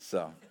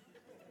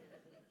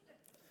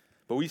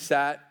 But we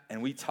sat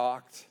and we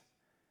talked,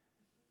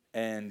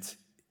 and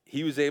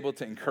he was able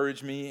to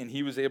encourage me, and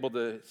he was able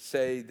to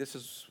say, this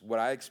is what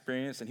I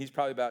experienced, and he's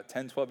probably about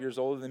 10, 12 years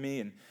older than me,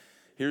 and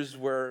here's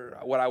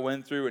what I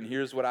went through, and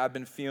here's what I've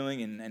been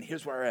feeling, and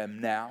here's where I am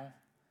now.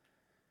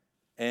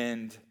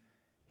 And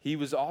he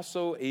was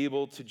also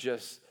able to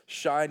just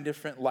shine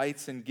different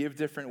lights and give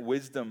different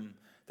wisdom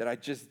that I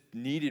just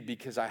needed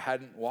because I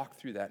hadn't walked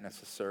through that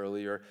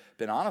necessarily or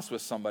been honest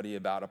with somebody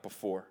about it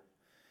before.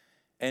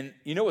 And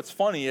you know what's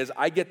funny is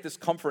I get this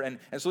comfort, and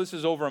so this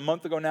is over a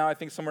month ago now, I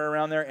think somewhere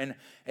around there,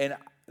 and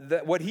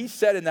what he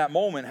said in that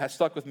moment has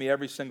stuck with me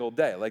every single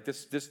day. Like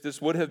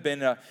this would have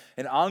been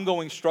an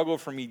ongoing struggle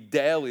for me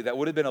daily that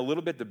would have been a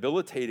little bit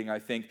debilitating, I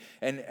think.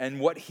 And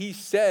what he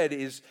said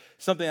is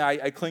something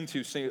I cling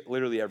to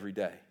literally every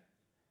day.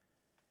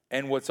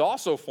 And what's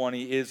also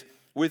funny is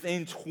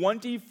within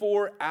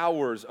 24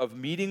 hours of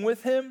meeting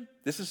with him,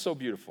 this is so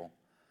beautiful,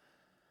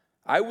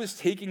 I was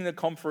taking the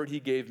comfort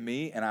he gave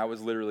me and I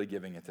was literally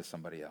giving it to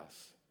somebody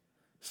else.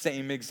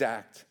 Same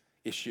exact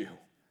issue.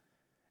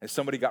 And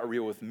somebody got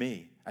real with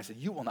me. I said,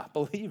 you will not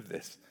believe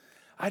this.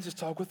 I just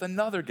talked with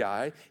another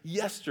guy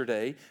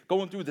yesterday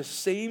going through the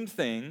same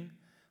thing.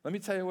 Let me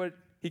tell you what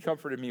he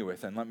comforted me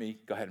with, and let me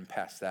go ahead and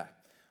pass that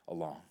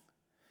along.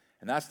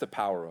 And that's the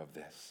power of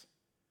this.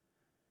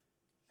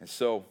 And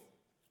so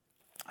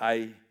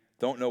I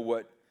don't know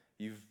what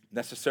you've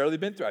necessarily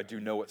been through. I do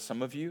know what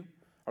some of you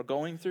are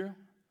going through.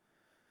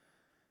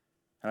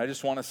 And I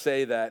just want to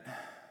say that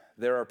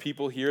there are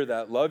people here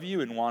that love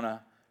you and want to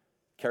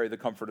carry the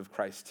comfort of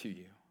Christ to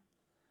you.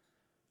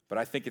 But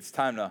I think it's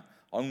time to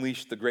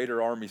unleash the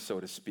greater army, so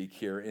to speak,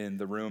 here in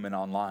the room and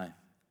online.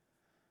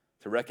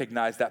 To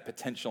recognize that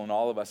potential in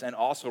all of us and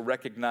also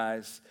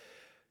recognize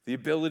the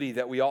ability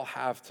that we all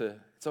have to,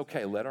 it's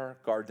okay, let our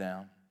guard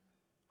down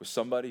with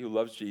somebody who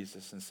loves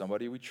Jesus and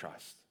somebody we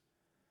trust.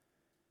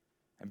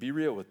 And be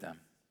real with them.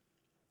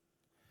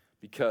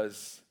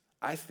 Because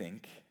I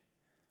think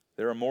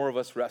there are more of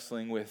us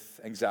wrestling with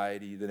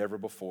anxiety than ever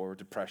before,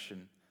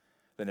 depression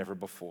than ever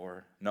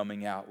before,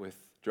 numbing out with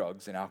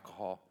drugs and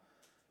alcohol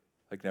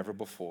like never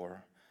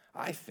before.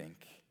 I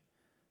think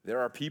there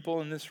are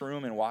people in this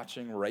room and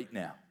watching right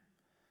now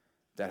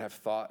that have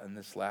thought in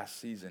this last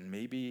season,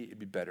 maybe it'd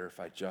be better if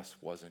I just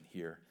wasn't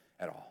here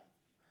at all.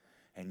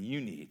 And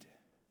you need,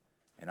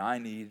 and I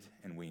need,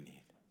 and we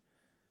need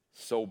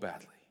so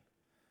badly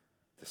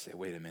to say,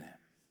 wait a minute,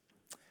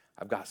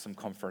 I've got some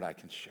comfort I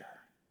can share.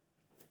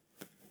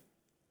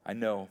 I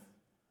know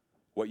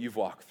what you've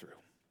walked through.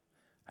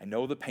 I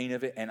know the pain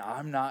of it, and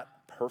I'm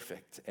not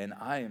perfect, and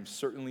I am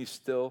certainly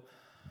still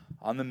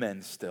on the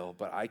mend still,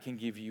 but I can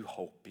give you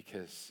hope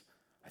because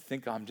I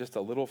think I'm just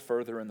a little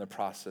further in the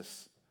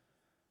process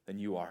than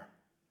you are.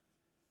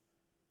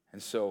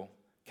 And so,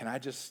 can I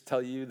just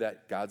tell you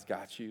that God's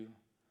got you?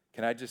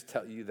 Can I just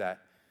tell you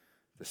that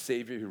the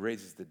Savior who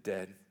raises the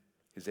dead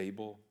is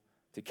able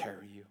to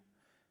carry you,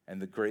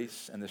 and the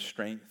grace and the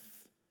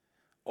strength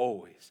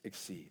always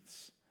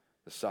exceeds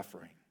the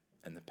suffering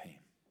and the pain.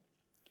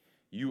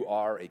 You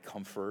are a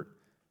comfort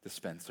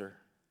dispenser,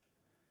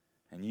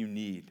 and you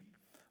need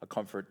a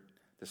comfort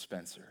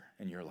dispenser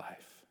in your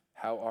life.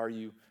 How are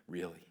you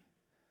really?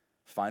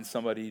 Find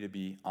somebody to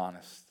be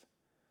honest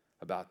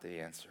about the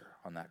answer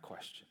on that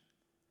question.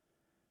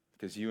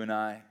 Because you and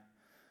I,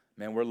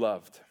 man, we're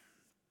loved.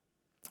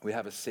 We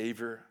have a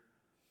Savior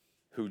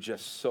who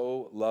just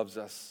so loves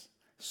us,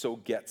 so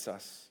gets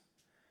us.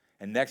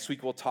 And next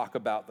week we'll talk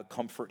about the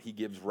comfort he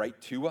gives right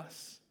to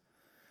us.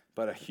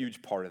 But a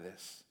huge part of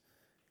this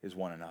is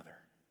one another.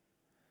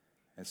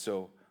 And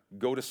so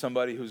go to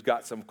somebody who's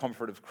got some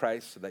comfort of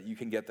Christ so that you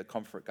can get the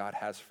comfort God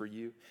has for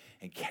you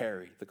and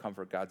carry the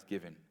comfort God's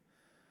given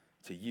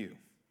to you,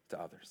 to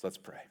others. Let's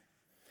pray.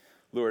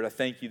 Lord, I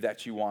thank you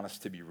that you want us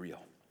to be real.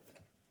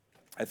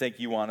 I think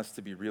you want us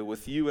to be real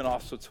with you and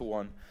also to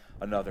one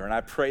another. And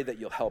I pray that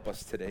you'll help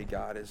us today,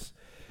 God,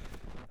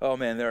 oh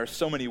man, there are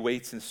so many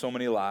weights in so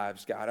many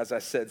lives, God. As I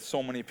said,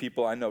 so many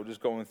people I know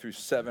just going through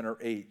 7 or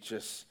 8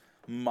 just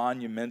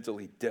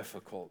monumentally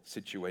difficult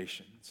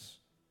situations.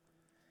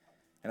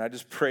 And I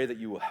just pray that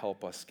you will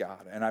help us,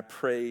 God. And I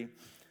pray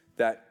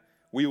that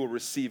we will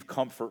receive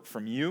comfort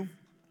from you.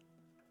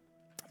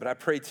 But I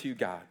pray to you,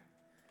 God,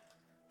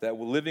 that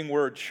Living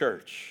Word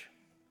Church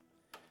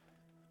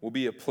will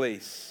be a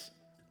place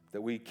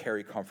that we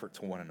carry comfort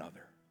to one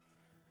another.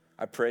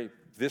 I pray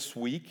this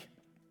week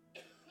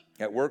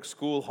at work,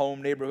 school,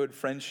 home, neighborhood,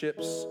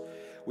 friendships,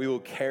 we will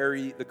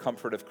carry the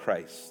comfort of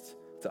Christ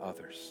to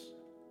others.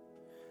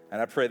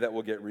 And I pray that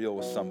we'll get real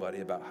with somebody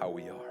about how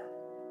we are.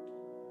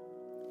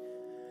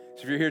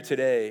 So if you're here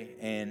today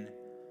and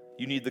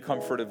you need the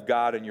comfort of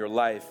God in your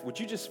life, would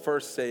you just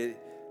first say,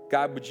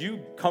 God, would you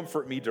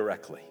comfort me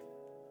directly?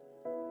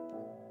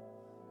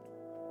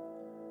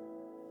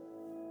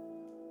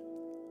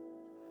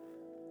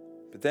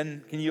 But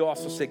then can you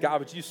also say, God,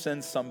 would you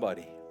send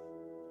somebody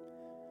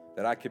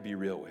that I could be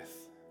real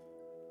with?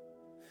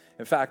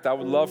 In fact, I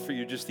would love for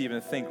you just to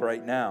even think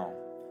right now,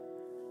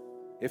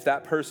 if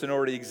that person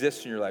already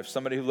exists in your life,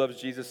 somebody who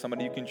loves Jesus,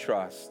 somebody you can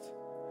trust,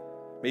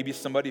 maybe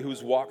somebody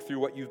who's walked through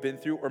what you've been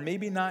through, or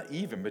maybe not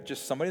even, but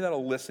just somebody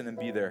that'll listen and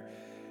be there.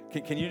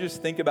 Can you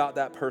just think about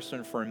that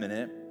person for a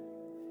minute?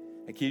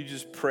 And can you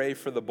just pray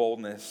for the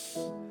boldness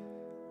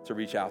to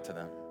reach out to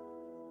them?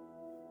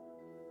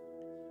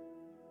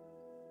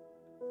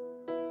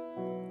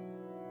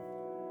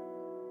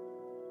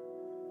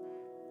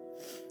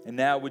 And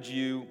now would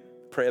you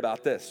pray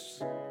about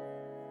this?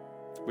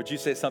 Would you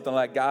say something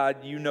like,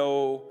 God, you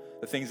know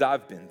the things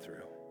I've been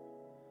through.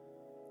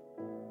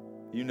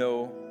 You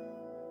know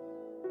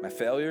my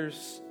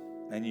failures,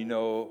 and you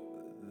know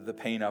the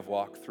pain I've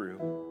walked through.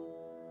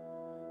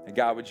 And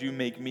God, would you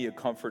make me a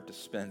comfort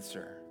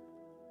dispenser?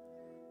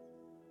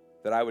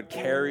 That I would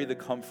carry the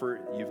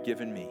comfort you've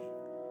given me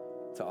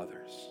to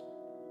others.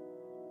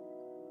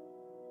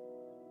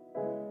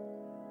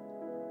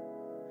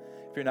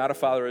 If you're not a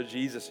follower of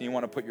Jesus and you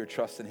want to put your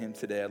trust in him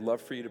today, I'd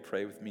love for you to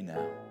pray with me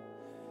now.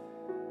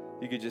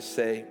 You could just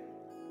say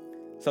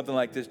something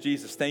like this: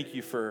 Jesus, thank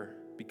you for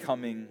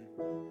becoming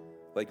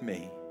like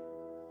me,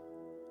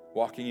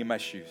 walking in my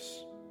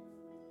shoes,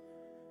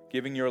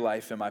 giving your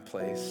life in my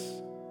place,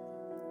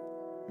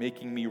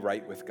 making me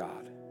right with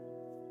God.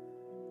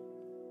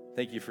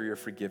 Thank you for your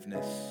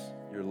forgiveness,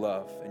 your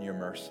love, and your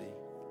mercy.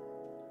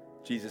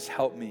 Jesus,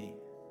 help me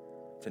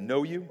to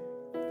know you,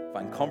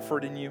 find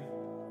comfort in you,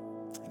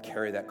 and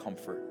carry that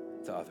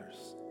comfort to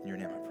others. In your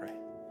name I pray.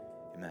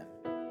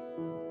 Amen.